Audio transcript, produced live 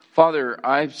Father,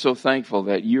 I'm so thankful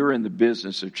that you're in the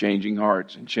business of changing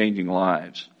hearts and changing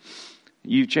lives.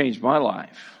 You changed my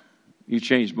life. You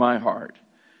changed my heart.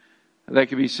 That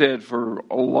could be said for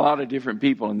a lot of different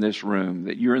people in this room,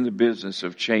 that you're in the business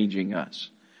of changing us.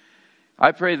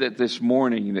 I pray that this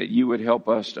morning that you would help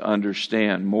us to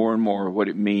understand more and more what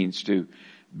it means to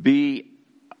be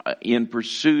in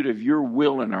pursuit of your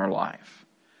will in our life,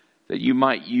 that you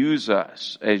might use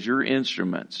us as your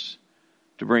instruments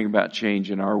to bring about change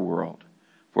in our world.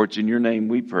 For it's in your name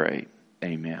we pray.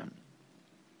 Amen.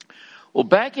 Well,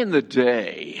 back in the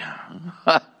day,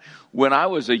 when I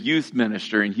was a youth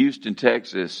minister in Houston,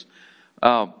 Texas,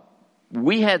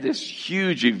 we had this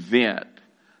huge event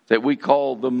that we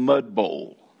called the Mud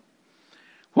Bowl.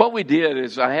 What we did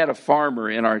is I had a farmer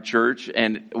in our church,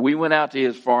 and we went out to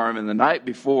his farm, and the night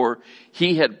before,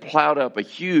 he had plowed up a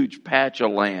huge patch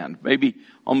of land, maybe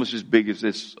almost as big as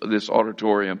this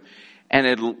auditorium, and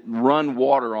had run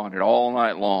water on it all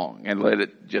night long and let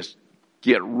it just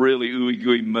get really ooey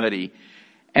gooey muddy.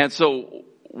 And so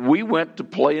we went to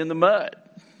play in the mud,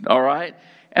 all right?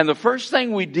 And the first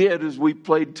thing we did is we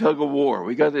played tug of war.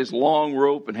 We got this long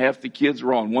rope, and half the kids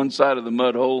were on one side of the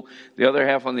mud hole, the other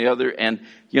half on the other, and,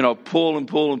 pull and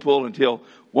pull and pull until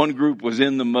one group was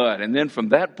in the mud. And then from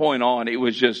that point on, it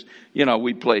was just,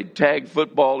 we played tag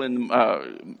football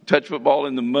touch football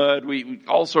in the mud,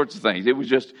 all sorts of things. It was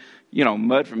just,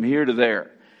 mud from here to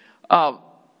there.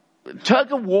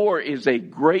 Tug of war is a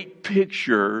great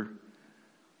picture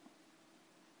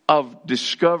of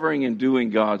discovering and doing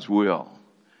God's will.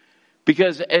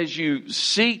 Because as you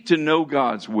seek to know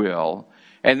God's will,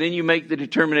 and then you make the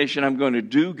determination, I'm going to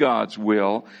do God's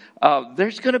will,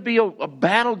 there's going to be a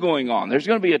battle going on. There's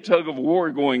going to be a tug of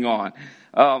war going on.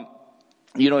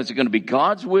 Is it going to be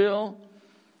God's will,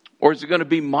 or is it going to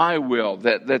be my will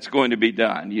that's going to be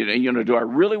done? Do I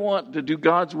really want to do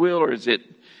God's will, or is it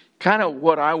kind of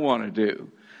what I want to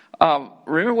do?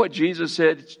 Remember what Jesus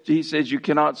said? He says you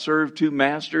cannot serve two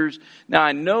masters. Now,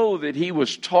 I know that he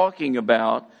was talking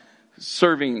about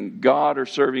serving God or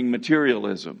serving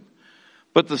materialism.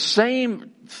 But the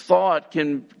same thought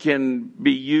can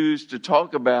be used to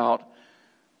talk about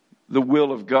the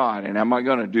will of God. And am I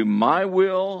going to do my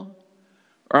will,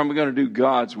 or am I going to do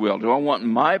God's will? Do I want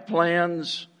my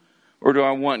plans, or do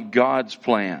I want God's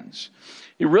plans?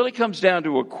 It really comes down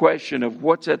to a question of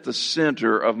what's at the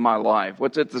center of my life,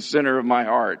 what's at the center of my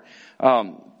heart,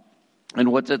 and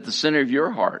what's at the center of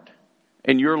your heart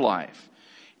and your life.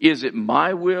 Is it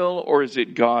my will, or is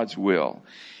it God's will?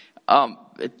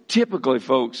 Typically,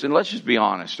 folks, and let's just be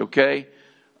honest, okay?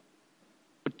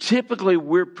 Typically,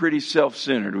 we're pretty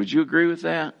self-centered. Would you agree with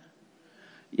that?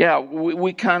 Yeah,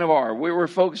 we kind of are. We're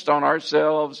focused on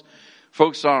ourselves,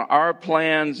 focused on our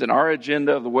plans and our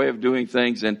agenda of the way of doing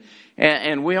things,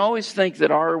 and we always think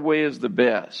that our way is the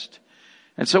best.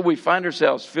 And so we find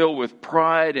ourselves filled with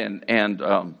pride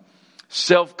and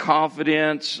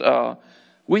self-confidence.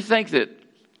 We think that,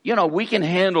 we can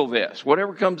handle this.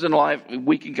 Whatever comes in life,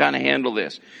 we can kind of handle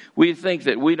this. We think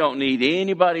that we don't need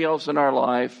anybody else in our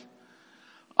life.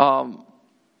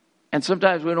 And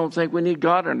sometimes we don't think we need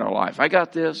God in our life. I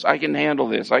got this. I can handle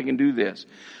this. I can do this.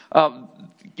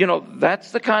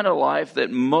 That's the kind of life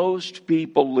that most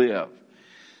people live.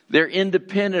 They're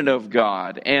independent of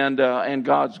God and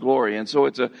God's glory. And so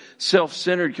it's a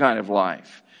self-centered kind of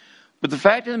life. But the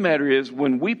fact of the matter is,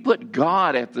 when we put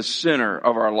God at the center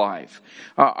of our life,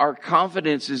 our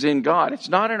confidence is in God. It's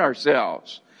not in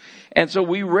ourselves. And so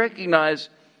we recognize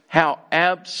how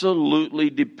absolutely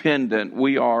dependent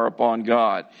we are upon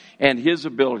God and His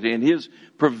ability and His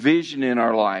provision in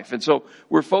our life. And so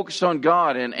we're focused on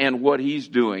God and what He's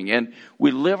doing. And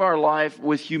we live our life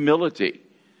with humility,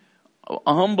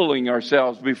 humbling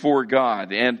ourselves before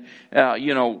God. And,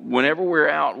 whenever we're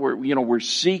out, we're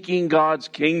seeking God's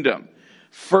kingdom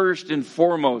first and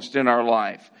foremost in our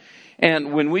life.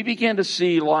 And when we begin to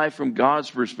see life from God's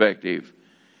perspective,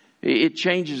 it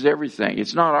changes everything.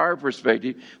 It's not our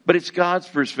perspective, but it's God's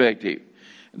perspective.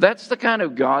 That's the kind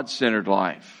of God-centered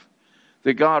life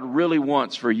that God really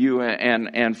wants for you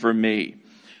and for me.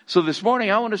 So this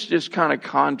morning, I want us to just kind of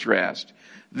contrast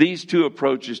these two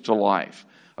approaches to life,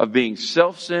 of being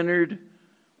self-centered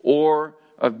or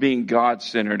of being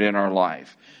God-centered in our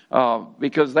life.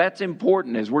 Because that's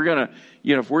important as we're going to,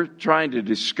 if we're trying to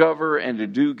discover and to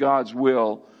do God's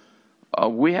will,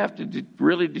 we have to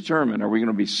really determine, are we going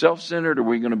to be self-centered or are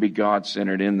we going to be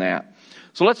God-centered in that?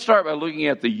 So let's start by looking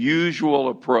at the usual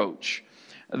approach.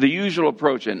 The usual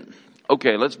approach, and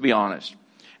okay, let's be honest.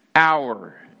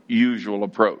 Our usual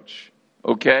approach,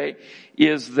 okay,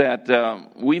 is that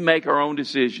we make our own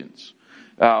decisions.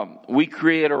 We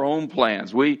create our own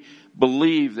plans. We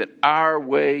believe that our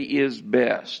way is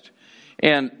best.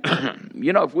 And,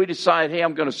 if we decide, hey,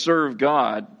 I'm going to serve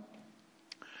God,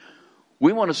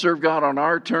 we want to serve God on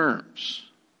our terms.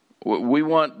 We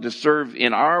want to serve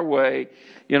in our way,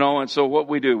 and so what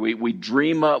we do, we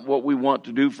dream up what we want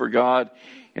to do for God,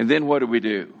 and then what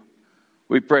do?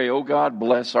 We pray, oh God,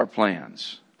 bless our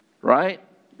plans, right?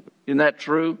 Isn't that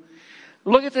true?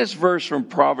 Look at this verse from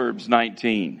Proverbs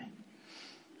 19.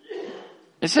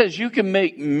 It says, you can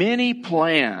make many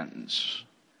plans,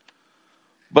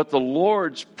 but the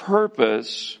Lord's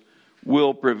purpose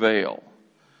will prevail.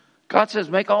 God says,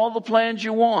 make all the plans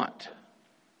you want,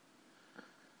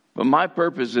 but my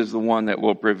purpose is the one that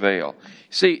will prevail.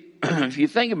 See, if you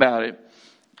think about it,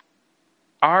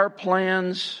 our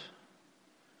plans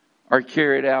are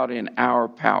carried out in our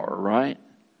power, right?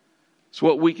 It's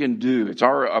what we can do. It's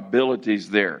our abilities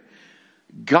there.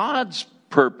 God's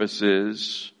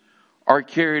purposes are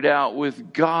carried out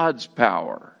with God's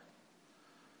power.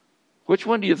 Which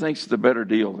one do you think is the better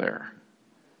deal there?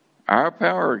 Our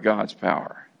power or God's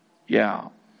power? Yeah.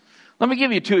 Let me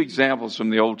give you two examples from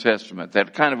the Old Testament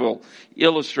that kind of will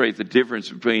illustrate the difference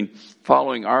between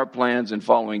following our plans and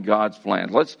following God's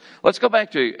plans. Let's go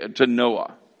back to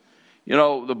Noah.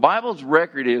 The Bible's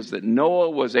record is that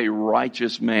Noah was a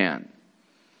righteous man.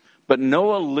 But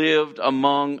Noah lived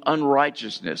among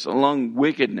unrighteousness, among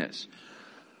wickedness.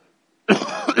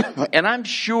 And I'm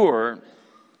sure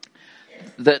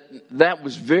that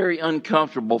was very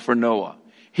uncomfortable for Noah.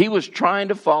 He was trying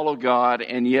to follow God,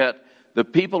 and yet the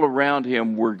people around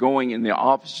him were going in the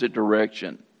opposite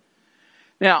direction.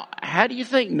 Now, how do you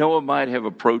think Noah might have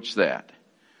approached that?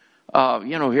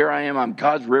 Here I am, I'm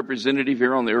God's representative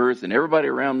here on the earth, and everybody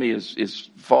around me is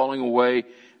falling away.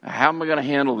 How am I going to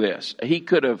handle this? He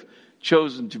could have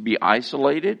chosen to be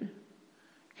isolated.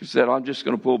 He said, I'm just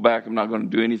going to pull back, I'm not going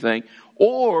to do anything.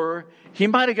 Or he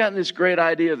might have gotten this great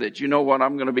idea that,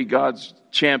 I'm going to be God's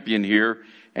champion here.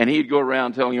 And he'd go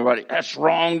around telling everybody, that's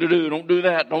wrong to do. Don't do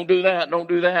that. Don't do that. Don't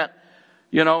do that.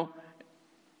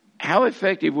 How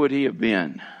effective would he have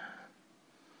been?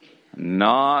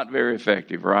 Not very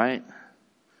effective, right?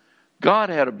 God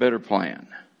had a better plan.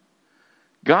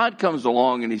 God comes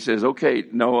along and he says, okay,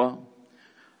 Noah,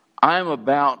 I'm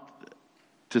about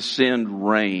to send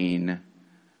rain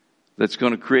that's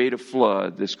going to create a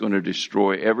flood that's going to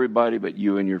destroy everybody but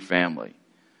you and your family.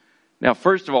 Now,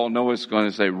 first of all, Noah's going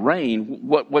to say, rain,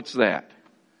 what's that?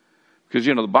 Because,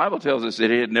 the Bible tells us that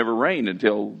it had never rained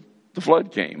until the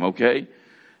flood came, okay?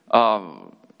 I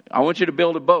want you to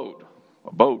build a boat.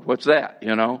 A boat, what's that,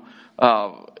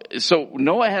 So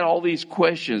Noah had all these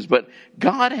questions, but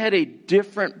God had a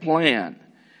different plan.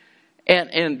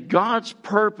 And God's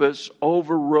purpose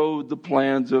overrode the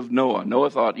plans of Noah. Noah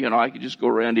thought, I could just go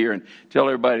around here and tell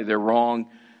everybody they're wrong.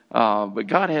 But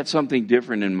God had something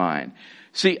different in mind.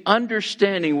 See,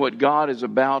 understanding what God is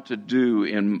about to do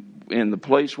in the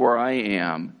place where I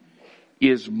am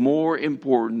is more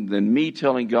important than me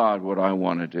telling God what I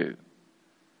want to do.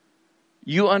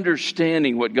 You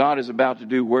understanding what God is about to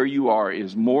do where you are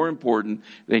is more important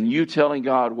than you telling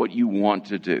God what you want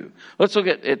to do. Let's look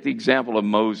at the example of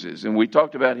Moses. And we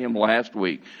talked about him last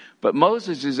week. But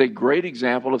Moses is a great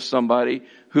example of somebody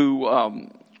who,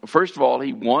 first of all,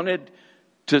 he wanted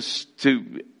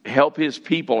to help his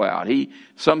people out. He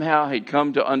somehow had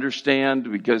come to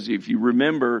understand, because if you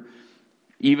remember,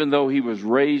 even though he was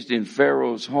raised in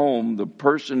Pharaoh's home, the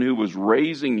person who was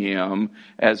raising him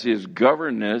as his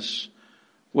governess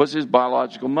was his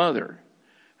biological mother.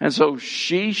 And so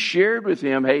she shared with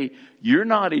him, hey, you're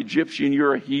not Egyptian,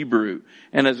 you're a Hebrew.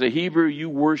 And as a Hebrew, you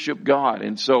worship God.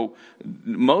 And so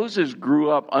Moses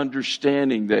grew up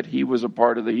understanding that he was a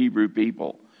part of the Hebrew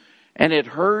people. And had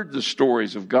heard the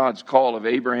stories of God's call of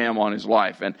Abraham on his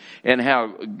life and how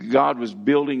God was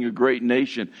building a great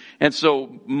nation. And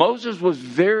so Moses was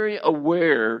very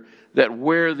aware that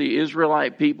where the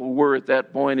Israelite people were at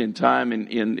that point in time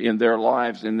in their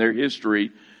lives, in their history,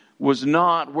 was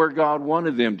not where God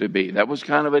wanted them to be. That was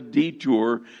kind of a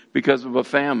detour because of a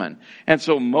famine. And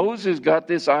so Moses got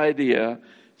this idea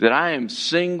that I am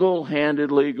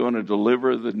single-handedly going to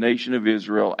deliver the nation of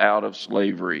Israel out of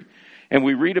slavery. And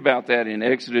we read about that in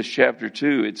Exodus chapter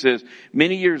 2. It says,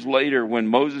 many years later, when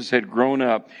Moses had grown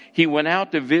up, he went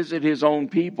out to visit his own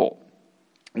people,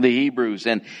 the Hebrews,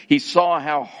 and he saw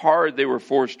how hard they were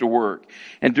forced to work.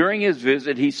 And during his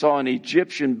visit, he saw an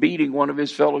Egyptian beating one of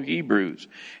his fellow Hebrews.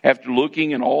 After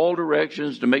looking in all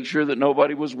directions to make sure that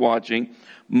nobody was watching,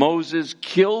 Moses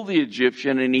killed the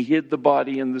Egyptian and he hid the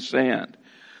body in the sand.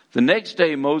 The next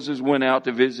day, Moses went out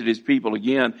to visit his people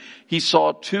again. He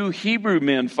saw two Hebrew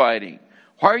men fighting.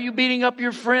 Why are you beating up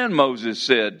your friend? Moses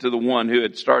said to the one who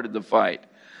had started the fight.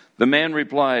 The man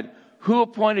replied, "Who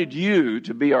appointed you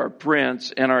to be our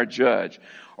prince and our judge?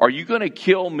 Are you going to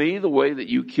kill me the way that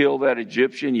you killed that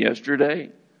Egyptian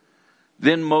yesterday?"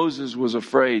 Then Moses was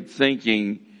afraid,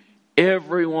 thinking,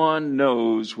 "Everyone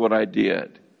knows what I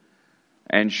did."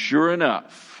 And sure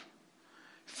enough,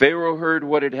 Pharaoh heard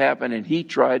what had happened, and he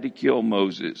tried to kill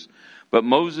Moses. But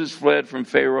Moses fled from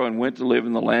Pharaoh and went to live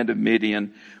in the land of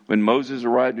Midian. When Moses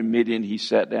arrived in Midian, he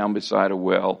sat down beside a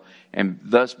well, and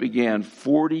thus began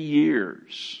 40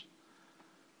 years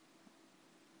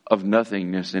of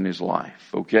nothingness in his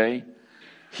life, okay?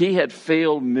 He had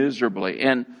failed miserably.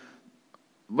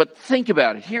 But think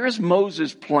about it. Here's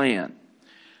Moses' plan.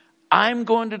 I'm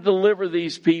going to deliver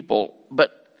these people,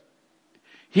 but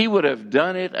he would have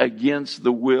done it against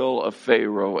the will of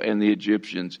Pharaoh and the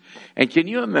Egyptians. And can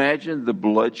you imagine the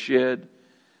bloodshed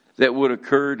that would have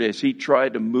occurred as he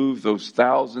tried to move those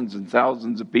thousands and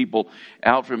thousands of people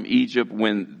out from Egypt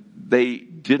when they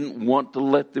didn't want to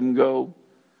let them go?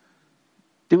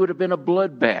 There would have been a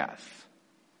bloodbath.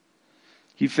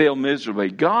 He failed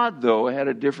miserably. God, though, had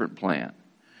a different plan.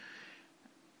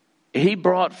 He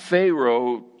brought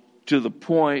Pharaoh to the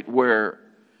point where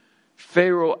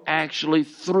Pharaoh actually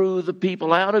threw the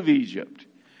people out of Egypt.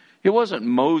 It wasn't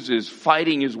Moses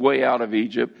fighting his way out of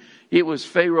Egypt. It was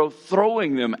Pharaoh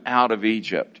throwing them out of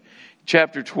Egypt.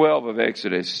 Chapter 12 of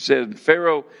Exodus says,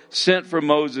 Pharaoh sent for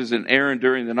Moses and Aaron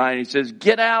during the night. He says,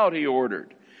 "Get out," he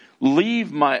ordered.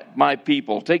 "Leave my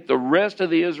people. Take the rest of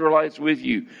the Israelites with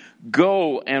you.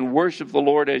 Go and worship the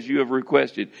Lord as you have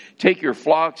requested. Take your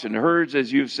flocks and herds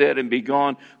as you have said and be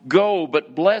gone. Go,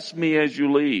 but bless me as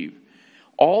you leave."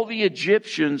 All the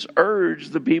Egyptians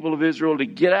urged the people of Israel to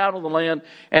get out of the land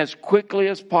as quickly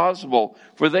as possible,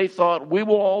 for they thought, "We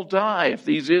will all die if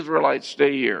these Israelites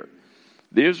stay here."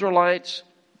 The Israelites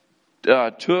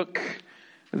took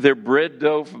their bread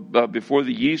dough before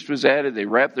the yeast was added. They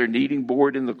wrapped their kneading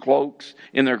board in their cloaks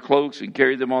and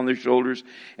carried them on their shoulders.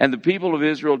 And the people of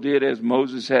Israel did as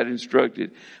Moses had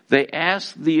instructed. They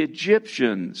asked the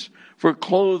Egyptians for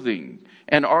clothing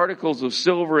and articles of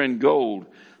silver and gold.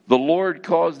 The Lord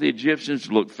caused the Egyptians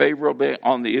to look favorably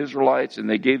on the Israelites, and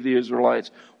they gave the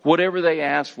Israelites whatever they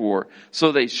asked for.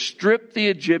 So they stripped the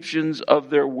Egyptians of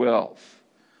their wealth.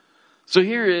 So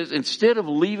here is, instead of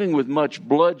leaving with much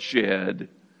bloodshed,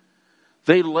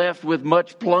 they left with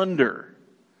much plunder.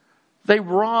 They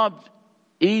robbed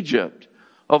Egypt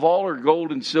of all her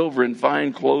gold and silver and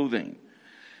fine clothing.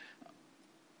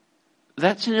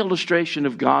 That's an illustration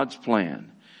of God's plan.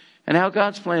 And how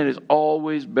God's plan is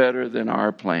always better than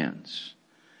our plans.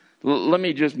 Let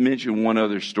me just mention one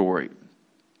other story.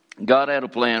 God had a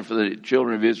plan for the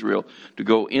children of Israel to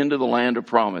go into the land of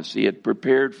promise. He had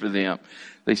prepared for them.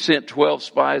 They sent 12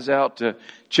 spies out to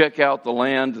check out the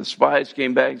land. The spies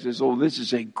came back and said, "Oh, this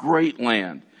is a great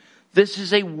land. This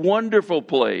is a wonderful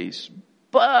place,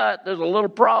 but there's a little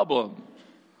problem."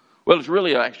 Well, it's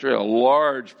really actually a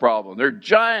large problem. There are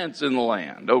giants in the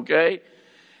land, okay?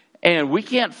 And we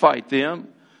can't fight them.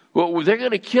 Well, they're going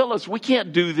to kill us. We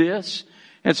can't do this.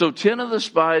 And so 10 of the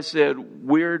spies said,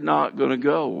 "We're not going to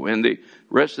go." And the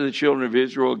rest of the children of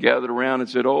Israel gathered around and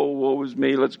said, "Oh, woe is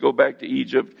me. Let's go back to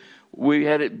Egypt. We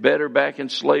had it better back in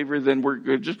slavery than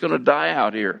we're just going to die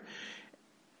out here."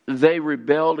 They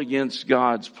rebelled against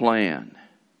God's plan.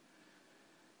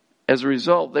 As a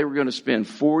result, they were going to spend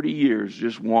 40 years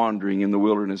just wandering in the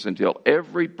wilderness until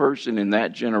every person in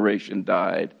that generation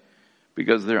died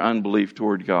because of their unbelief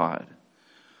toward God.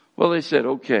 Well, they said,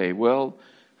 "Okay, well,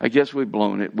 I guess we've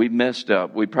blown it. We messed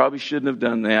up. We probably shouldn't have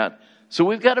done that. So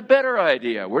we've got a better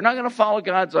idea. We're not going to follow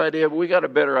God's idea, but we got a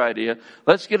better idea.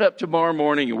 Let's get up tomorrow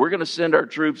morning and we're going to send our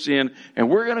troops in and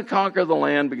we're going to conquer the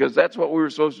land because that's what we were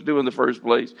supposed to do in the first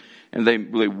place." And they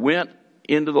went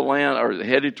into the land, or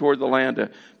headed toward the land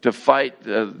to fight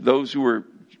those who were,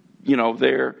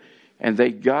 there. And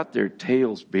they got their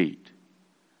tails beat.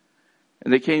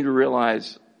 And they came to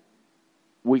realize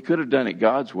we could have done it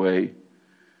God's way.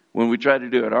 When we tried to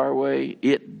do it our way,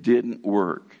 it didn't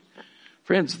work.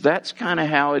 Friends, that's kind of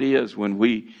how it is when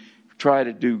we try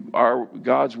to do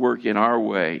God's work in our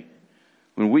way.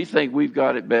 When we think we've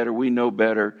got it better, we know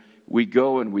better, we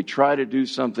go and we try to do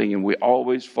something and we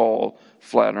always fall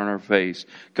flat on our face.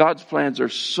 God's plans are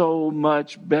so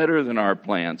much better than our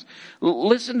plans.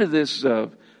 Listen to this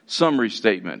summary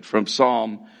statement from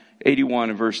Psalm 81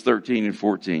 and verse 13 and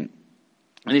 14.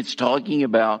 And it's talking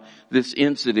about this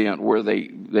incident where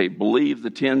they believed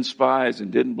the 10 spies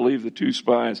and didn't believe the 2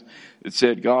 spies. It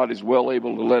said, God is well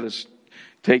able to let us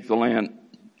take the land.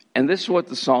 And this is what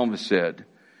the psalmist said.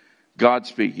 God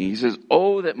speaking. He says,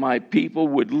 "Oh, that my people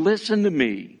would listen to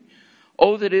me.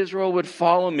 Oh, that Israel would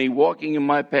follow me, walking in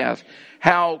my path.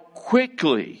 How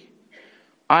quickly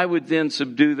I would then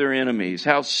subdue their enemies.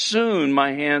 How soon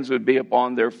my hands would be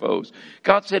upon their foes.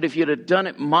 God said, if you'd have done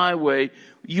it my way,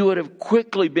 you would have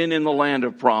quickly been in the land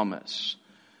of promise.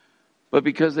 But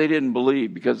because they didn't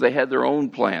believe, because they had their own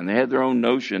plan, they had their own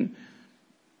notion,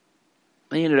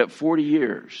 they ended up 40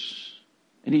 years.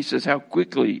 And he says how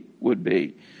quickly would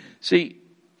be. See,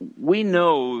 we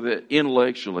know that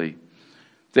intellectually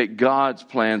that God's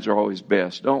plans are always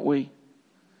best, don't we?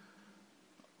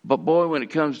 But boy, when it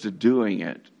comes to doing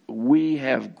it, we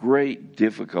have great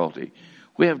difficulty.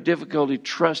 We have difficulty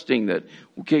trusting that,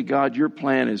 okay, God, your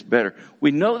plan is better.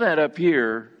 We know that up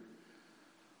here,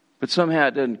 but somehow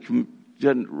it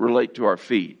doesn't relate to our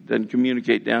feet, doesn't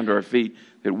communicate down to our feet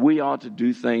that we ought to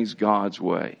do things God's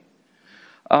way.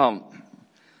 Let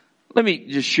me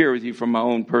just share with you from my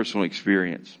own personal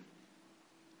experience.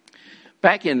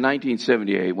 Back in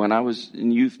 1978, when I was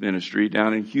in youth ministry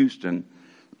down in Houston,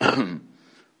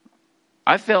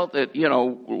 I felt that,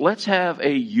 let's have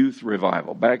a youth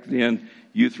revival. Back then,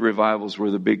 youth revivals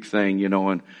were the big thing,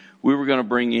 and we were going to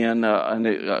bring in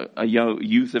a young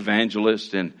youth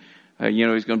evangelist, and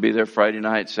he's going to be there Friday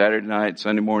night, Saturday night,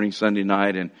 Sunday morning, Sunday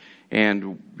night, and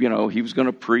he was going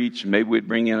to preach. Maybe we'd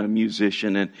bring in a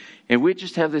musician, and we'd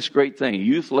just have this great thing,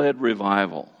 youth-led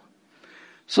revival.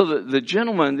 So the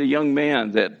gentleman, the young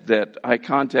man that I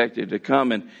contacted to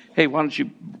come and, hey, why don't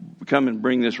you come and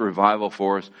bring this revival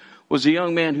for us, was a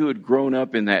young man who had grown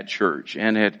up in that church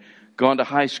and had gone to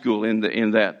high school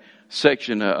in that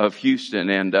section of Houston.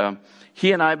 And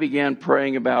he and I began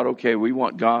praying about, okay, we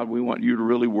want God, we want you to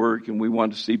really work, and we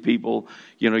want to see people,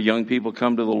 young people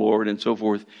come to the Lord and so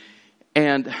forth.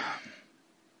 And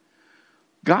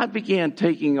God began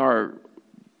taking our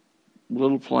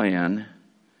little plan,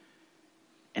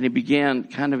 and he began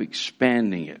kind of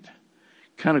expanding it,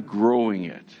 kind of growing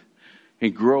it,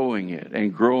 and growing it,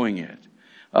 and growing it.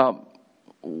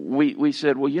 We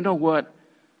said, well, you know what?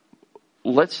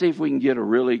 Let's see if we can get a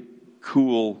really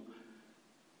cool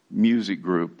music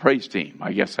group, praise team.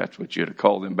 I guess that's what you'd have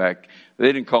called them back.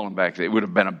 They didn't call them back. It would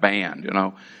have been a band,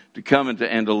 to come and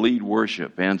to lead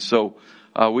worship. And so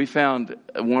we found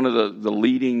one of the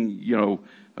leading,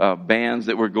 bands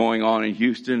that were going on in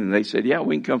Houston, and they said, yeah,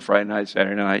 we can come Friday night,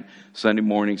 Saturday night, Sunday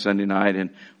morning, Sunday night, and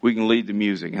we can lead the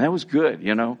music. And that was good,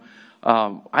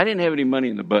 I didn't have any money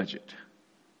in the budget to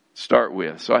start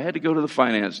with. So I had to go to the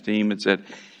finance team and said,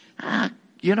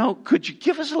 could you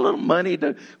give us a little money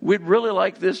we'd really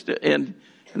like this to, and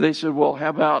they said, well, how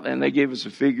about, and they gave us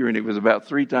a figure, and it was about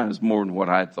 3 times more than what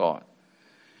I thought.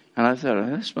 And I thought,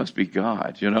 this must be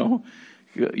God, so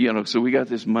we got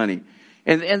this money.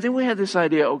 And then we had this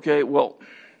idea, okay, well,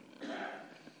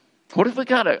 what if we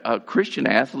got a Christian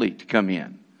athlete to come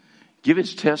in, give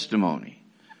his testimony?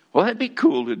 Well, that'd be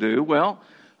cool to do. Well,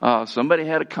 somebody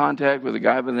had a contact with a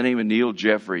guy by the name of Neil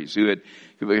Jeffries, who had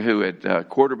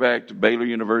quarterbacked Baylor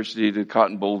University to the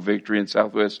Cotton Bowl victory and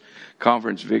Southwest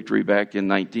Conference victory back in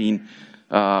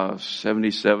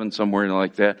 1977, somewhere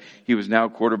like that. He was now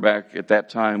quarterback at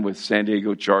that time with San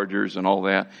Diego Chargers and all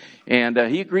that. And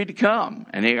he agreed to come.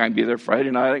 And I can be there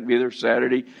Friday night, I can be there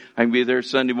Saturday, I can be there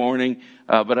Sunday morning,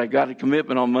 but I got a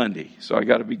commitment on Monday, so I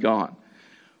got to be gone.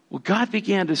 Well, God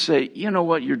began to say, you know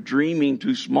what, you're dreaming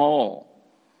too small.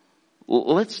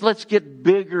 Let's get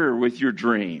bigger with your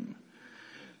dream.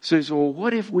 So he said, well,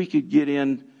 what if we could get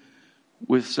in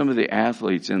with some of the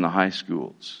athletes in the high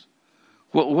schools?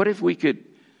 Well, what if we could,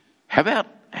 how about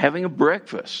having a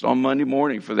breakfast on Monday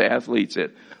morning for the athletes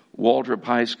at Waltrip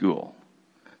High School?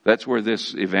 That's where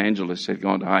this evangelist had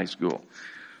gone to high school.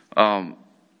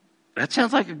 That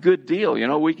sounds like a good deal.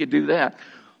 We could do that.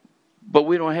 But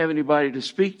we don't have anybody to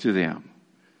speak to them.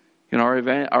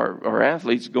 Our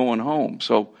athletes going home.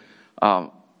 So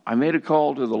I made a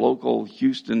call to the local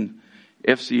Houston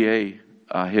FCA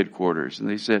headquarters, and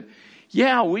they said,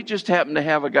 yeah, we just happen to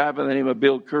have a guy by the name of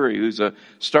Bill Curry, who's a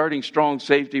starting strong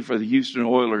safety for the Houston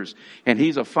Oilers, and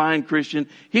he's a fine Christian.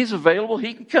 He's available.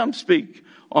 He can come speak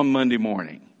on Monday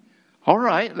morning. All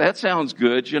right, that sounds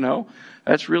good,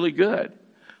 That's really good.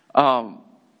 Well,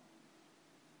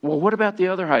 what about the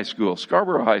other high school,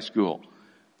 Scarborough High School?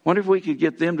 Wonder if we could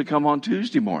get them to come on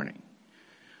Tuesday morning.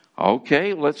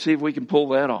 Okay, let's see if we can pull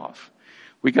that off.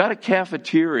 We got a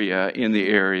cafeteria in the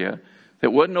area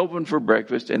that wasn't open for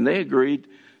breakfast, and they agreed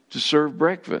to serve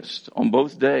breakfast on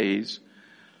both days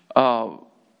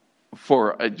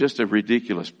for just a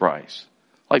ridiculous price,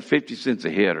 like 50 cents a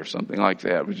head or something like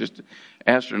that. It was just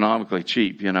astronomically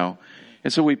cheap, And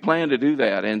so we planned to do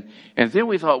that. And then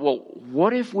we thought, well,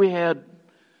 what if we had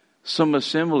some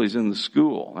assemblies in the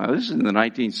school. Now, this is in the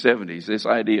 1970s. This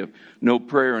idea of no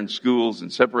prayer in schools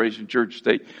and separation church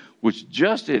state was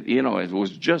just, it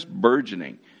was just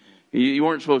burgeoning. You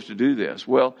weren't supposed to do this.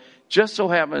 Well, just so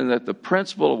happened that the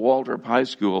principal of Waltrip High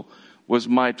School was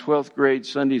my 12th grade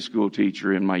Sunday school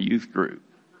teacher in my youth group.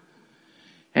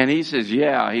 And he says,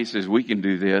 we can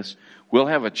do this. We'll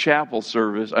have a chapel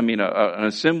service, an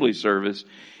assembly service,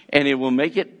 and it will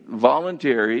make it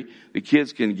voluntary. The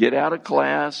kids can get out of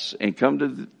class and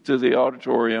come to the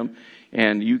auditorium,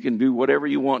 and you can do whatever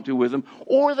you want to with them,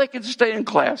 or they can stay in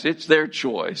class. It's their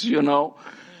choice, Well,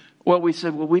 we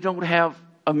said, we don't have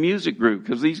a music group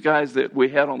because these guys that we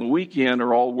had on the weekend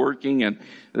are all working and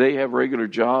they have regular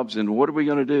jobs, and what are we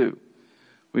going to do?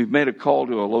 We've made a call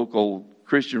to a local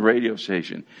Christian radio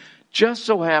station. Just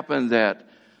so happened that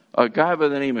a guy by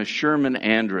the name of Sherman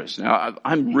Andrus. Now,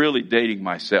 I'm really dating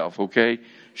myself, okay?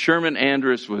 Sherman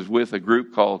Andrus was with a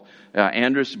group called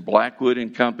Andrus Blackwood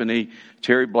and Company.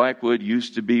 Terry Blackwood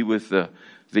used to be with the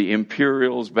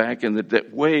Imperials back in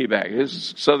way back. This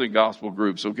is Southern Gospel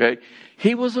groups, okay?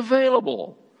 He was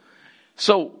available.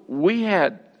 So we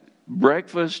had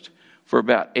breakfast for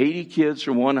about 80 kids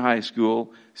from one high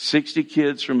school, 60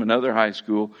 kids from another high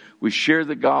school. We shared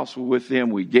the gospel with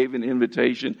them. We gave an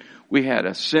invitation. We had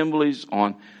assemblies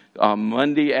on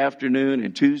Monday afternoon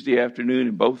and Tuesday afternoon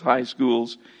in both high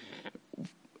schools.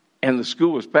 And the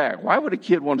school was packed. Why would a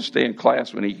kid want to stay in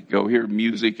class when he could go hear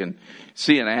music and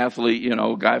see an athlete,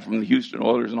 a guy from the Houston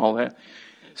Oilers and all that?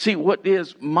 See,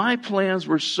 my plans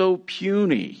were so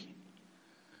puny.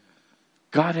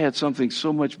 God had something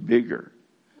so much bigger.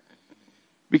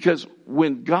 Because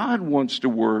when God wants to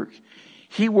work,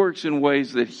 He works in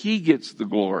ways that He gets the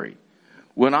glory.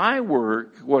 When I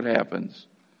work, what happens?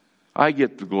 I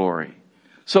get the glory.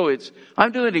 So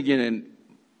I'm doing it again in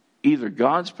either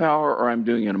God's power or I'm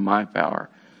doing it in my power.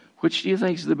 Which do you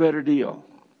think is the better deal?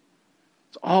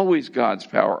 It's always God's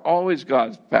power, always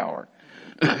God's power.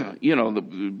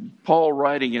 Paul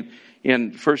writing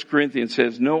in 1 Corinthians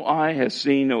says, no eye has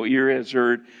seen, no ear has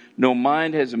heard, no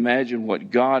mind has imagined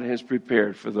what God has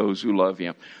prepared for those who love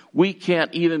Him. We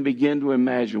can't even begin to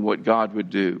imagine what God would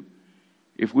do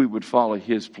if we would follow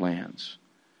His plans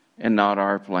and not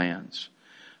our plans.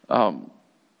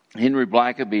 Henry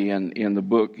Blackaby in the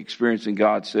book Experiencing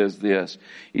God says this.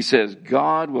 He says,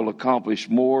 God will accomplish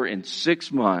more in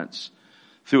 6 months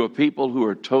through a people who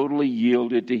are totally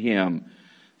yielded to Him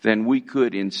than we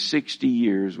could in 60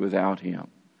 years without Him.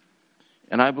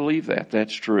 And I believe that.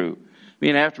 That's true.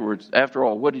 After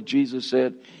all, what did Jesus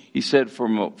say? He said,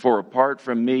 for apart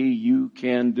from me, you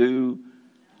can do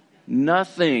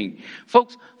nothing.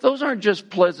 Folks, those aren't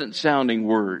just pleasant sounding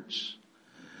words.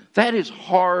 That is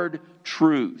hard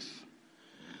truth.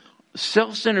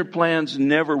 Self-centered plans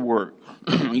never work.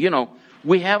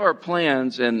 We have our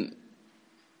plans and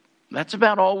that's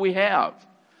about all we have.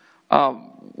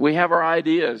 We have our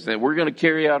ideas that we're going to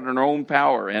carry out in our own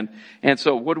power. And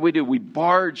so what do? We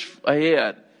barge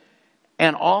ahead.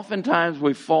 And oftentimes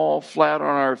we fall flat on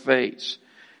our face.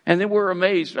 And then we're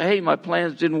amazed. Hey, my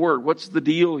plans didn't work. What's the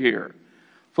deal here?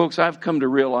 Folks, I've come to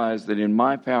realize that in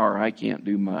my power, I can't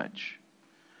do much.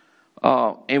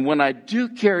 And when I do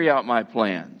carry out my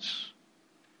plans,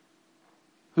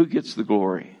 who gets the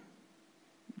glory?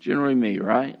 Generally me,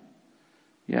 right?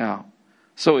 Yeah.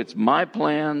 So it's my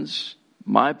plans,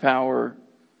 my power,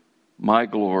 my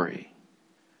glory.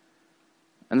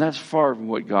 And that's far from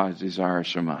what God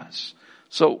desires from us.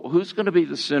 So who's going to be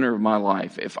the center of my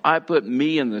life? If I put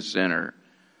me in the center,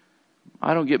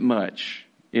 I don't get much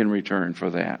in return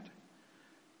for that.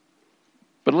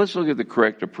 But let's look at the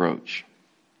correct approach.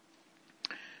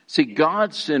 See,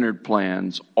 God-centered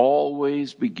plans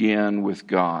always begin with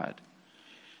God.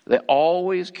 They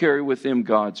always carry with them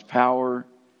God's power,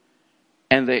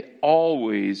 and they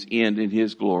always end in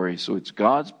His glory. So it's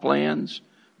God's plans,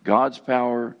 God's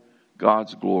power,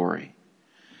 God's glory.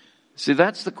 See,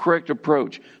 that's the correct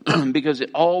approach because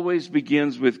it always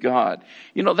begins with God.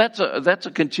 That's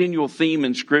a continual theme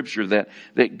in Scripture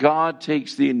that God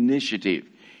takes the initiative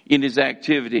in His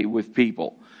activity with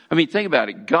people. Think about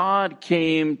it. God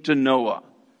came to Noah,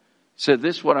 said,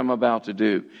 this is what I'm about to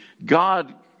do.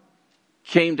 God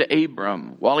came to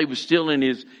Abram while he was still in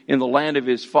the land of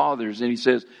his fathers, and He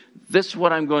says, this is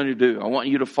what I'm going to do. I want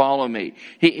you to follow me.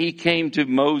 He came to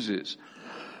Moses,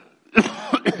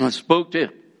 spoke to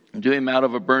him out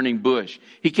of a burning bush.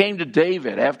 He came to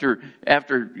David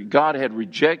after God had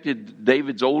rejected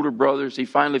David's older brothers. He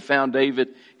finally found David.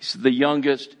 He's the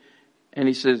youngest, and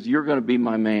He says, you're going to be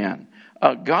my man.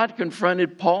 God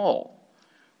confronted Paul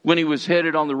when he was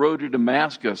headed on the road to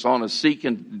Damascus on a seek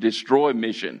and destroy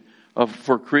mission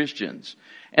for Christians.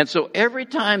 And so every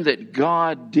time that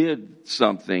God did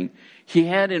something, he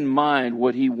had in mind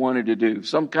what he wanted to do,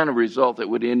 some kind of result that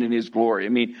would end in his glory. I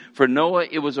mean, for Noah,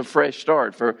 it was a fresh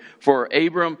start. For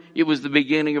Abram, it was the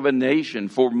beginning of a nation.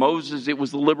 For Moses, it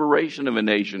was the liberation of a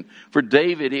nation. For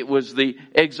David, it was the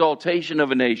exaltation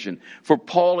of a nation. For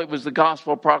Paul, it was the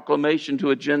gospel proclamation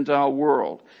to a Gentile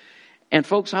world. And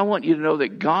folks, I want you to know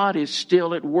that God is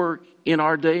still at work in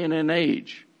our day and an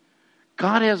age.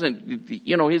 God hasn't,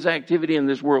 his activity in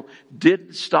this world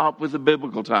didn't stop with the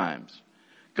biblical times.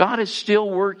 God is still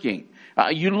working.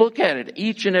 You look at it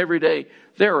each and every day.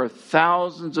 There are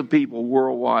thousands of people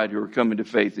worldwide who are coming to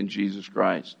faith in Jesus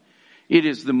Christ. It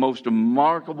is the most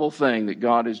remarkable thing that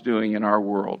God is doing in our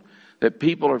world, that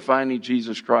people are finding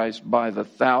Jesus Christ by the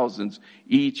thousands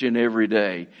each and every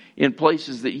day in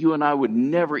places that you and I would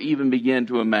never even begin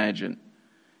to imagine.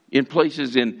 In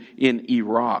places in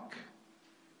Iraq,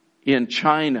 in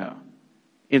China,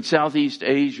 in Southeast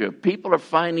Asia, people are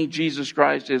finding Jesus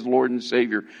Christ as Lord and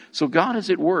Savior. So God is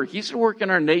at work. He's at work in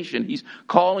our nation. He's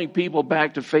calling people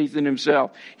back to faith in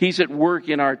himself. He's at work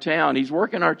in our town. He's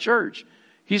working in our church.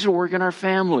 He's at work in our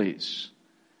families.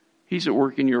 He's at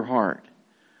work in your heart.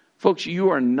 Folks, you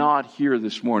are not here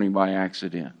this morning by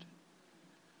accident.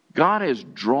 God has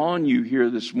drawn you here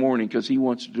this morning because he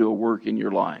wants to do a work in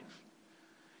your life.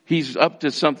 He's up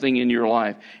to something in your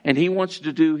life, and he wants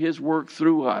to do his work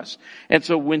through us. And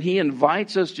so when he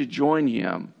invites us to join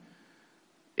him,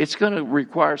 it's going to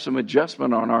require some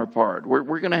adjustment on our part.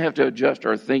 We're going to have to adjust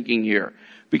our thinking here.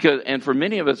 And for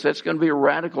many of us, that's going to be a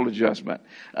radical adjustment.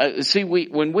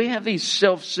 When we have these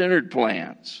self-centered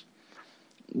plans,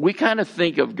 we kind of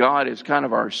think of God as kind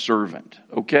of our servant,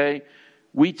 okay?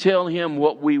 We tell him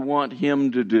what we want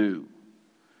him to do.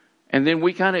 And then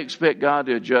we kind of expect God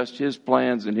to adjust his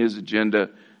plans and his agenda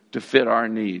to fit our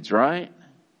needs, right?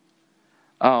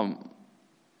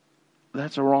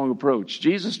 That's a wrong approach.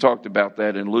 Jesus talked about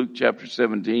that in Luke chapter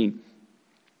 17.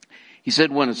 He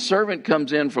said, when a servant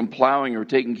comes in from plowing or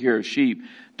taking care of sheep,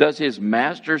 does his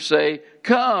master say,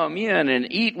 come in and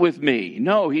eat with me?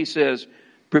 No, he says,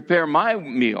 prepare my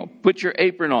meal, put your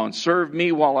apron on, serve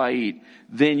me while I eat.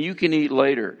 Then you can eat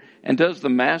later. And does the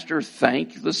master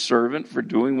thank the servant for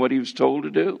doing what he was told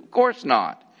to do? Of course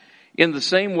not. In the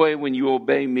same way, when you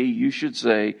obey me, you should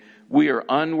say, we are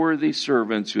unworthy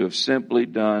servants who have simply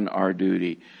done our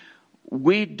duty.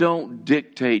 We don't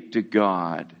dictate to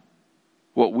God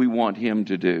what we want him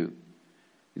to do.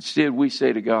 Instead, we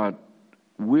say to God,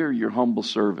 we're your humble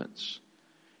servants.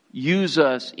 Use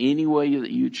us any way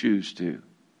that you choose to.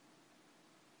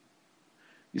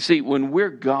 You see, when we're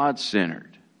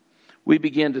God-centered, we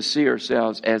begin to see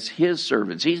ourselves as his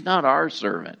servants. He's not our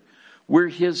servant. We're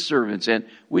his servants. And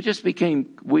we just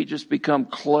become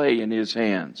clay in his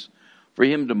hands for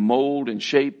him to mold and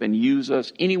shape and use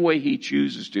us any way he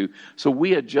chooses to. So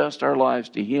we adjust our lives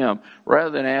to him rather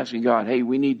than asking God, hey,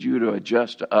 we need you to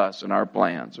adjust to us and our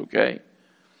plans, okay?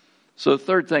 So the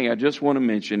third thing I just want to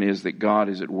mention is that God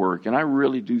is at work. And I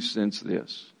really do sense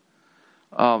this.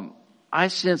 I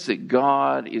sense that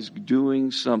God is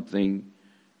doing something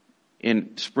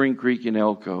in Spring Creek and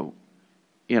Elko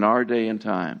in our day and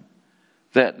time,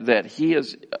 that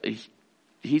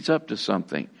he's up to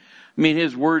something. I mean,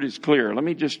 his word is clear. Let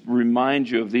me just remind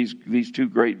you of these two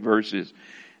great verses.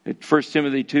 1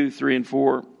 Timothy 2, 3 and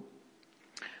 4.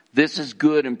 This is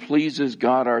good and pleases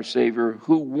God our Savior,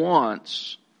 who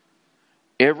wants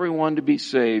everyone to be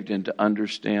saved and to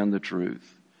understand the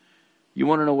truth. You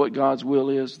want to know what God's will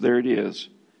is? There it is.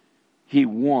 He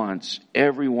wants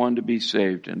everyone to be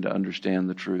saved and to understand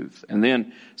the truth. And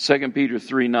then 2 Peter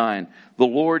 3:9, the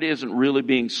Lord isn't really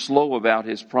being slow about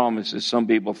his promises, some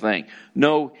people think.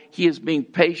 No, he is being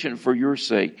patient for your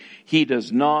sake. He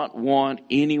does not want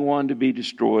anyone to be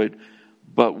destroyed,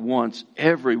 but wants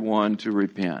everyone to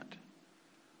repent.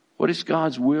 What is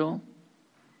God's will?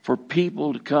 For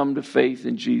people to come to faith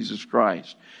in Jesus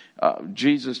Christ.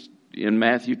 Jesus in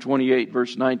Matthew 28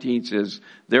 verse 19 says,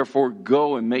 therefore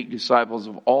go and make disciples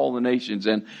of all the nations.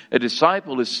 And a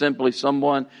disciple is simply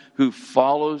someone who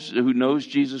knows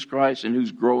Jesus Christ and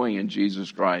who's growing in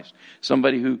Jesus Christ.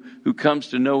 Somebody who comes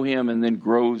to know him and then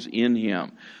grows in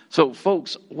him. So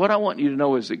folks, what I want you to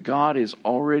know is that God is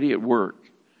already at work.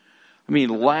 I mean,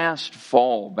 last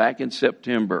fall, back in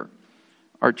September,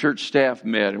 our church staff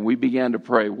met and we began to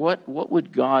pray. What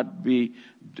would God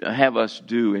have us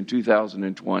do in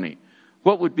 2020?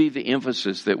 What would be the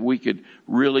emphasis that we could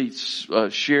really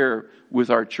share with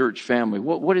our church family?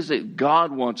 What is it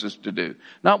God wants us to do?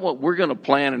 Not what we're going to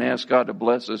plan and ask God to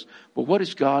bless us, but what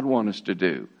does God want us to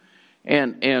do?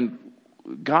 And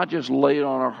God just laid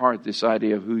on our heart this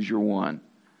idea of who's your one.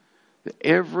 that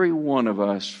every one of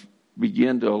us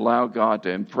begin to allow God to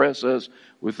impress us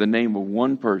with the name of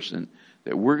one person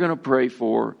that we're going to pray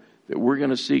for, that we're going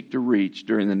to seek to reach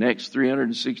during the next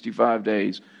 365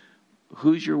 days.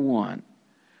 Who's your one?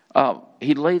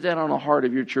 He laid that on the heart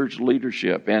of your church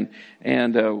leadership, and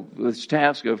this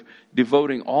task of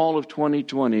devoting all of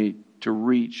 2020 to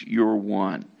reach your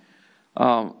one.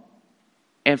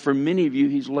 And for many of you,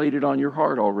 He's laid it on your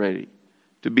heart already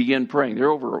to begin praying. There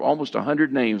are over almost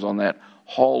 100 names on that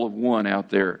hall of one out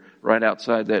there, right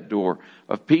outside that door,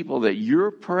 of people that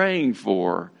you're praying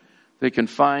for that can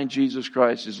find Jesus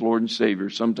Christ as Lord and Savior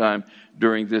sometime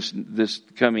during this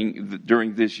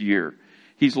year.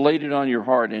 He's laid it on your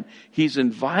heart, and He's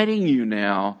inviting you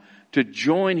now to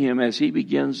join Him as He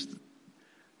begins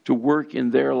to work in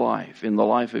their life, in the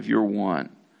life of your one.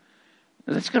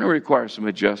 And that's going to require some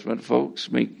adjustment, folks.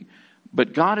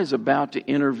 But God is about to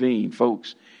intervene,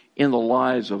 folks, in the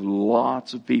lives of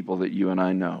lots of people that you and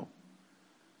I know.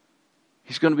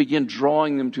 He's going to begin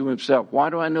drawing them to Himself. Why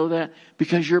do I know that?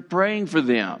 Because you're praying for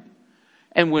them.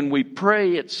 And when we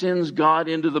pray, it sends God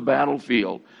into the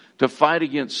battlefield to fight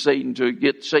against Satan, to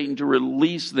get Satan to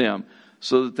release them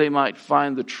so that they might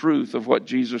find the truth of what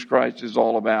Jesus Christ is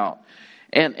all about.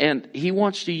 And He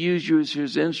wants to use you as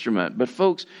His instrument. But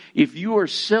folks, if you are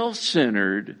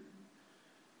self-centered,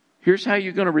 here's how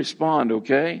you're going to respond,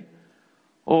 okay?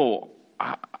 Oh,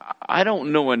 I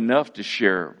don't know enough to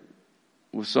share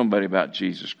with somebody about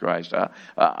Jesus Christ.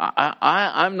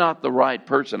 I'm not the right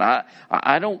person.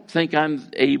 I don't think I'm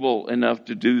able enough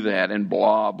to do that, and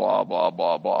blah, blah, blah,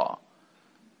 blah, blah.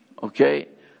 Okay?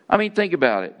 I mean, think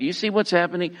about it. Do you see what's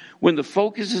happening? When the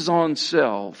focus is on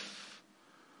self,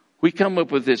 we come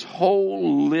up with this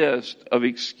whole list of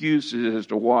excuses as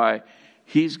to why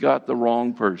He's got the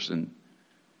wrong person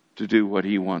to do what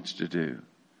He wants to do.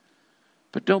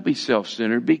 But don't be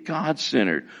self-centered. Be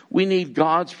God-centered. We need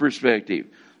God's perspective.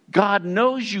 God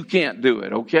knows you can't do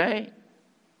it, okay?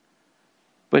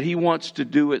 But He wants to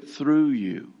do it through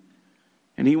you.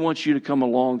 And He wants you to come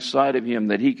alongside of Him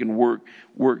that He can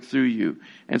work through you.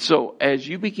 And so as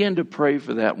you begin to pray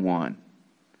for that one,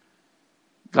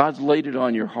 God's laid it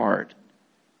on your heart.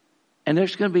 And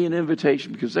there's going to be an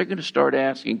invitation because they're going to start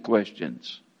asking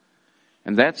questions.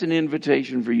 And that's an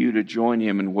invitation for you to join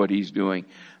Him in what He's doing.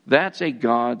 That's a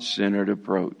God-centered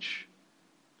approach.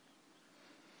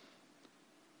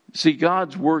 See,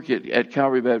 God's work at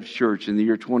Calvary Baptist Church in the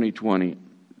year 2020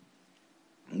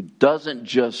 doesn't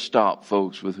just stop,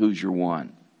 folks, with who's your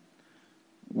one.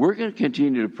 We're going to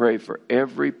continue to pray for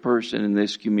every person in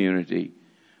this community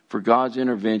for God's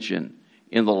intervention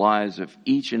in the lives of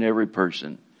each and every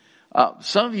person.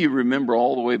 Some of you remember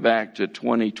all the way back to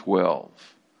 2012.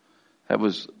 That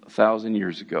was 1,000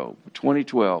 years ago.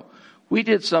 2012. We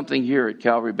did something here at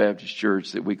Calvary Baptist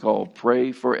Church that we called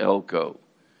Pray for Elko.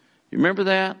 You remember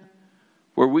that?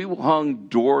 Where we hung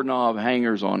doorknob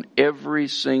hangers on every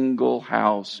single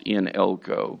house in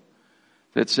Elko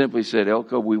that simply said,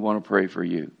 Elko, we want to pray for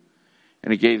you.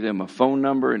 And it gave them a phone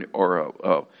number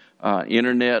or a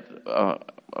internet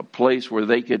a place where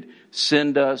they could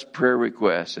send us prayer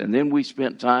requests. And then we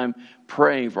spent time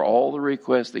praying for all the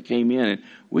requests that came in. And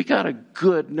we got a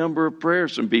good number of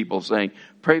prayers from people saying,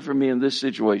 pray for me in this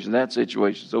situation, that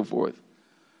situation, so forth.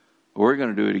 We're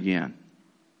going to do it again.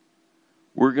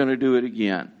 We're going to do it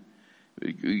again.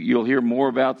 You'll hear more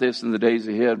about this in the days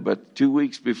ahead, but 2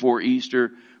 weeks before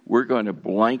Easter, we're going to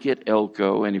blanket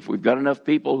Elko. And if we've got enough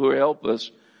people who help us,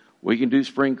 we can do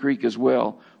Spring Creek as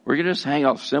well. We're going to just hang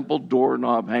a simple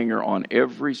doorknob hanger on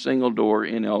every single door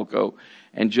in Elko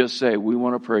and just say, we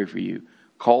want to pray for you.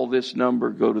 Call this number,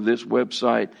 go to this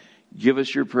website, give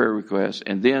us your prayer request.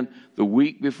 And then the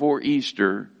week before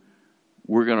Easter,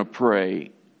 we're going to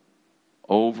pray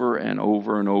over and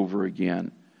over and over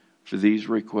again for these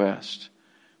requests.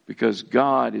 Because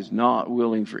God is not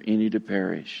willing for any to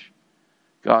perish.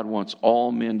 God wants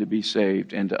all men to be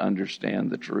saved and to understand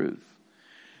the truth.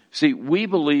 See, we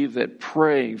believe that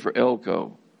praying for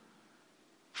Elko,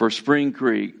 for Spring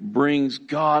Creek, brings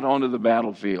God onto the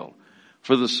battlefield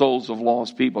for the souls of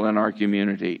lost people in our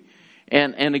community.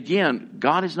 And again,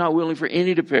 God is not willing for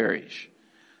any to perish.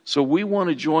 So we want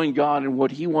to join God in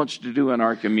what He wants to do in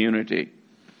our community.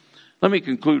 Let me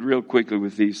conclude real quickly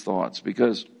with these thoughts,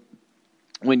 because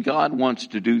when God wants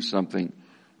to do something,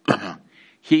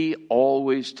 He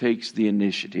always takes the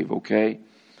initiative, okay?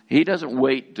 He doesn't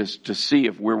wait to see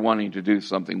if we're wanting to do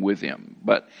something with Him.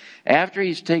 But after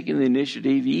He's taken the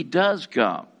initiative, He does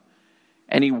come.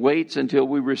 And He waits until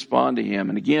we respond to Him.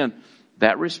 And again,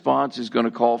 that response is going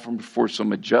to call for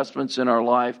some adjustments in our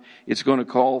life. It's going to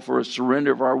call for a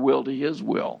surrender of our will to His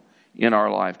will in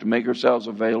our life, to make ourselves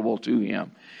available to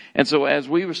Him. And so as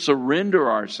we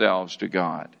surrender ourselves to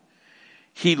God,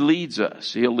 He leads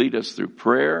us. He'll lead us through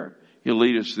prayer. He'll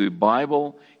lead us through the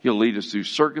Bible. He'll lead us through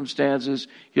circumstances.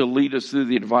 He'll lead us through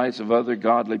the advice of other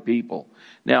godly people.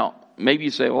 Now, maybe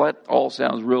you say, well, that all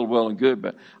sounds real well and good,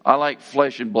 but I like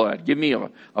flesh and blood. Give me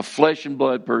a flesh and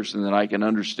blood person that I can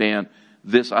understand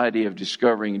this idea of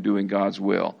discovering and doing God's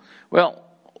will. Well,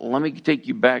 let me take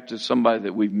you back to somebody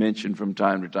that we've mentioned from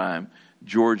time to time,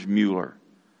 George Mueller.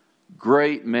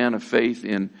 Great man of faith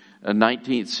in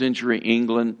 19th century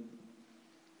England.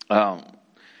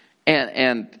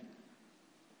 And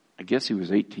I guess he was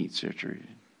 18th century.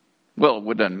 Well,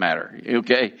 it doesn't matter.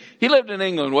 Okay. He lived in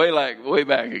England way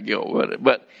back ago.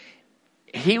 But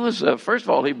he was, first of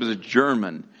all, he was a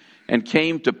German and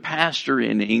came to pastor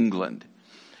in England.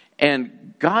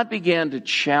 And God began to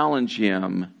challenge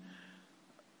him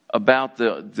about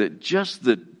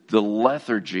the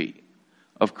lethargy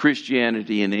of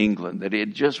Christianity in England, that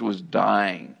it just was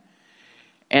dying.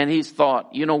 And he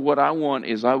thought, what I want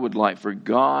is I would like for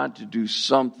God to do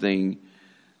something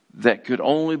that could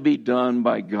only be done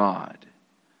by God,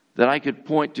 that I could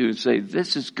point to and say,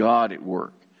 this is God at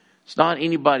work. It's not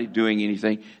anybody doing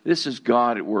anything. This is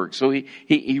God at work. So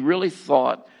he really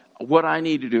thought, what I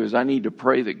need to do is I need to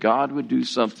pray that God would do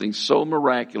something so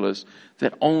miraculous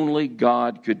that only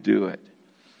God could do it.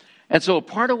 And so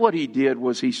part of what he did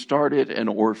was he started an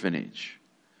orphanage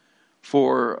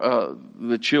for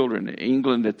the children.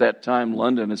 England at that time,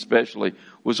 London especially,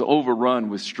 was overrun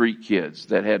with street kids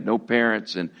that had no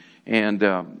parents, and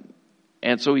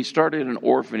so he started an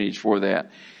orphanage for that.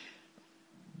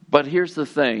 But here's the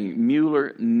thing: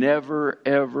 Mueller never,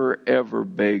 ever, ever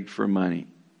begged for money.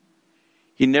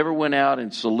 He never went out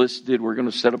and solicited, we're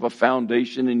going to set up a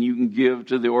foundation and you can give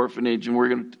to the orphanage,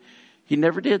 and he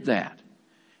never did that.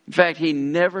 In fact, he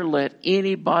never let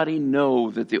anybody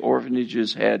know that the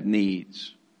orphanages had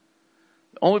needs.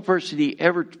 The only person he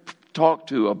ever talked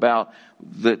to about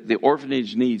the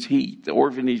orphanage needs heat, the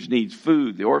orphanage needs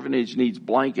food, the orphanage needs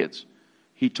blankets,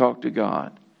 he talked to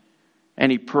God.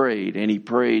 And he prayed and he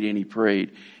prayed and he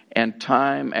prayed. And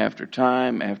time after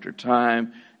time after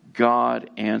time, God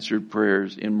answered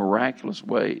prayers in miraculous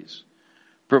ways,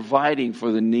 providing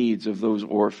for the needs of those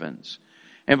orphans.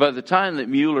 And by the time that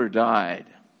Mueller died,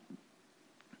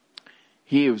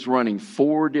 he was running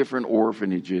 4 different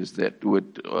orphanages that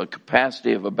would a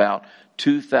capacity of about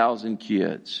 2,000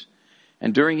 kids.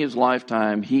 And during his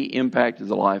lifetime, he impacted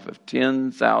the life of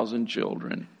 10,000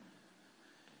 children.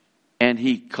 And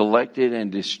he collected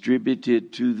and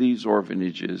distributed to these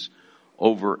orphanages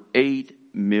over $8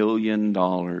 million.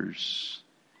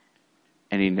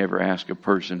 And he never asked a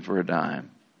person for a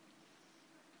dime.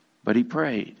 But he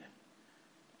prayed.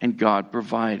 And God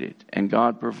provided. And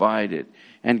God provided.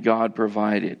 And God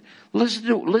provided. Listen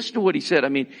to what he said. I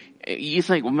mean, you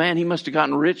think, well, man, he must have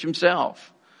gotten rich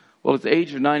himself. Well, at the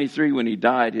age of 93 when he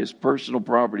died, his personal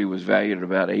property was valued at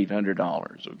about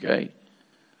 $800, okay?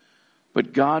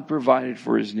 But God provided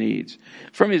for his needs.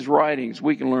 From his writings,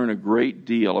 we can learn a great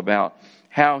deal about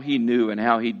how he knew and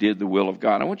how he did the will of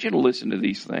God. I want you to listen to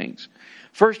these things.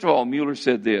 First of all, Mueller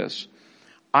said this: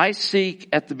 I seek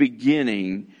at the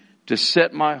beginning to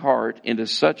set my heart into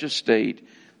such a state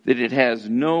that it has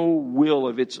no will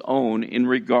of its own in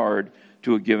regard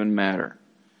to a given matter.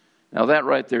 Now that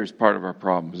right there is part of our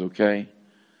problems, okay?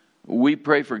 We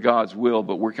pray for God's will,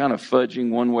 but we're kind of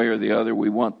fudging one way or the other. We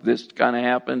want this to kind of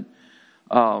happen.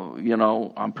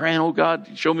 I'm praying, oh God,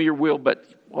 show me your will, but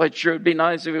boy, it sure would be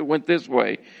nice if it went this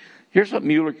way. Here's what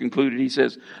Mueller concluded. He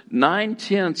says,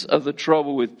 9/10 of the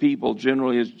trouble with people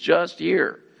generally is just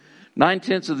here.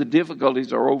 9/10 of the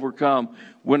difficulties are overcome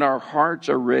when our hearts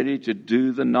are ready to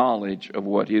do the knowledge of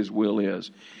what his will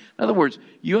is. In other words,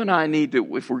 you and I need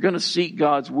to, if we're going to seek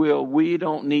God's will, we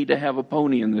don't need to have a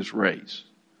pony in this race.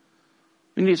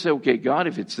 We need to say, okay, God,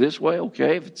 if it's this way,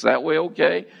 okay. If it's that way,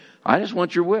 okay. I just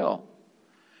want your will.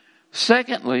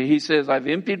 Secondly, he says, I've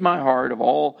emptied my heart of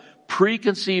all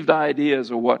preconceived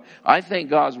ideas of what I think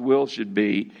God's will should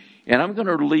be, and I'm going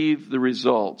to leave the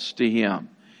results to him.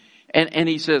 And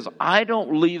he says, I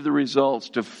don't leave the results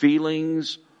to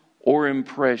feelings or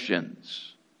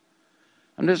impressions.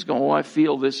 I'm just going, I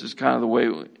feel this is kind of the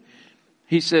way.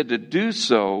 He said, to do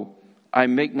so, I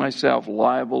make myself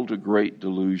liable to great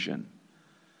delusion.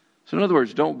 So in other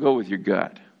words, don't go with your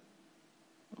gut.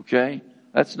 Okay?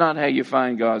 That's not how you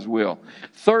find God's will.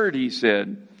 Third, he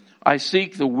said, I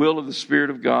seek the will of the Spirit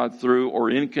of God through or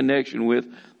in connection with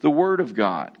the Word of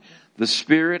God. The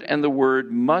Spirit and the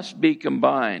Word must be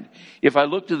combined. If I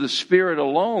look to the Spirit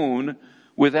alone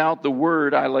Without the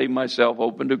word, I lay myself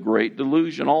open to great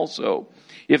delusion also.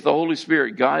 If the Holy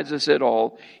Spirit guides us at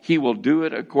all, he will do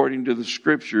it according to the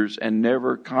scriptures and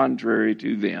never contrary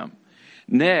to them.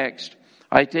 Next,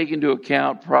 I take into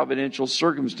account providential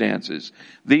circumstances.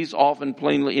 These often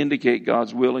plainly indicate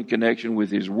God's will in connection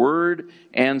with his word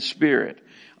and spirit.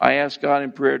 I ask God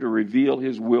in prayer to reveal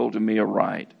his will to me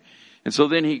aright. And so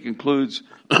then he concludes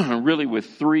really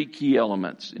with three key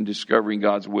elements in discovering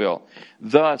God's will.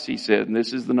 Thus, he said, and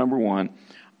this is the number one,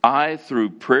 I,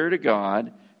 through prayer to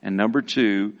God, and number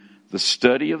two, the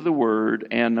study of the word,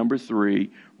 and number three,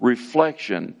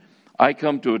 reflection, I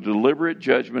come to a deliberate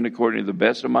judgment according to the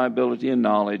best of my ability and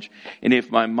knowledge. And if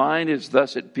my mind is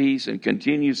thus at peace and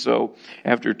continues so,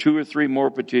 after 2 or 3 more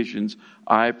petitions,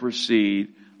 I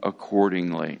proceed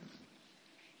accordingly.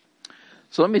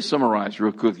 So let me summarize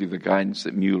real quickly the guidance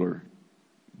that Mueller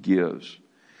gives.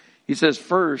 He says,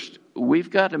 first, we've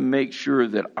got to make sure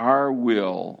that our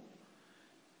will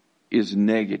is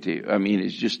negative. I mean,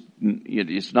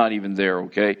 it's not even there,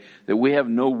 okay? That we have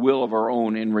no will of our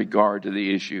own in regard to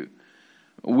the issue.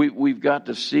 We've got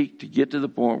to seek to get to the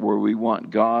point where we want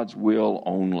God's will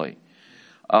only.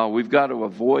 We've got to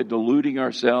avoid deluding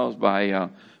ourselves by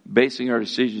basing our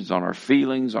decisions on our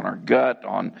feelings, on our gut,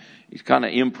 on these kind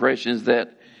of impressions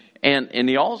that, and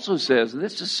he also says, and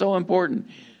this is so important,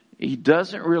 he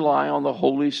doesn't rely on the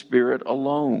Holy Spirit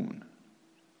alone,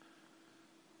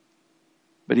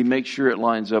 but he makes sure it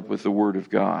lines up with the Word of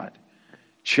God.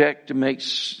 Check to make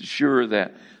sure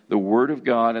that the Word of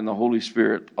God and the Holy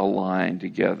Spirit align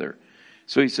together.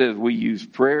 So he says we use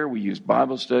prayer, we use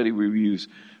Bible study, we use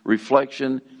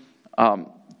reflection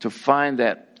to find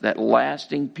that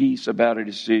lasting peace about a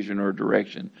decision or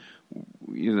direction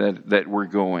that we're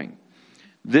going.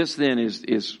 This then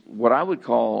is what I would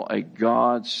call a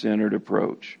God-centered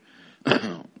approach.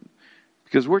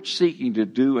 Because we're seeking to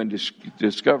do and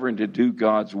discover and to do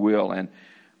God's will. And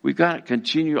we've got to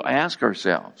continue to ask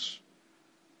ourselves,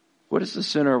 what is the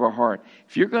center of our heart?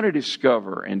 If you're going to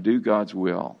discover and do God's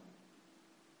will,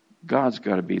 God's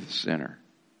got to be the center.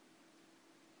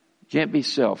 It can't be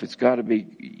self. It's got to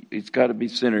be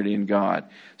centered in God.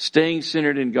 Staying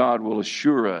centered in God will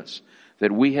assure us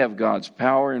that we have God's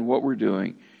power in what we're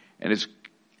doing, and it's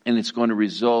going to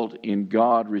result in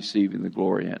God receiving the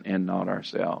glory and not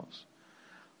ourselves.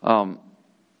 Every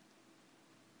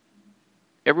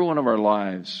one of our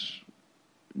lives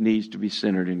needs to be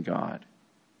centered in God.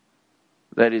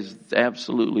 That is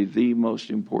absolutely the most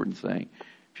important thing.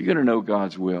 If you're going to know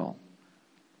God's will,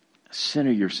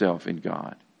 center yourself in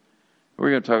God. We're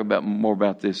going to talk more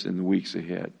about this in the weeks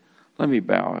ahead. Let me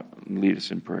bow and lead us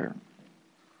in prayer.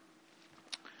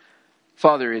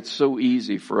 Father, it's so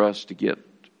easy for us to get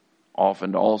off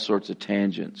into all sorts of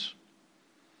tangents.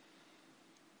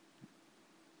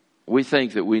 We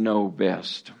think that we know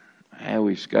best.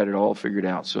 We've got it all figured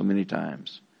out so many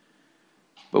times.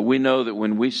 But we know that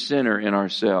when we center in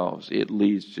ourselves, it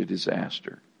leads to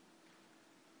disaster.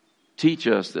 Teach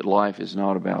us that life is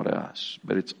not about us,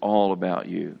 but it's all about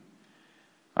you.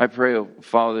 I pray,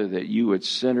 Father, that you would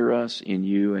center us in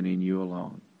you and in you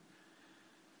alone.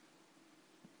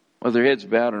 With our heads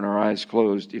bowed and our eyes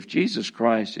closed, if Jesus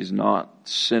Christ is not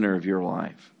the center of your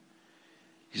life,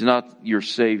 he's not your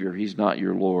Savior, he's not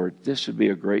your Lord, this would be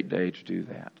a great day to do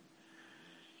that.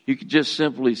 You could just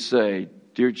simply say,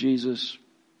 Dear Jesus,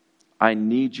 I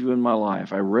need you in my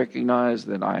life. I recognize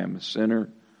that I am a sinner.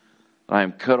 I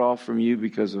am cut off from you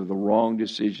because of the wrong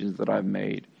decisions that I've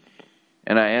made.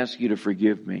 And I ask you to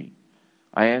forgive me.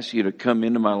 I ask you to come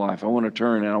into my life. I want to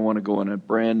turn and I want to go in a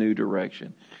brand new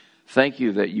direction. Thank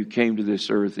you that you came to this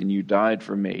earth and you died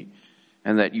for me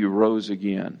and that you rose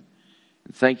again.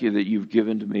 And thank you that you've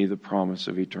given to me the promise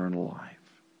of eternal life.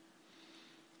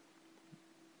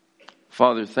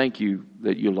 Father, thank you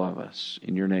that you love us.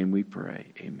 In your name we pray.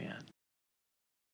 Amen.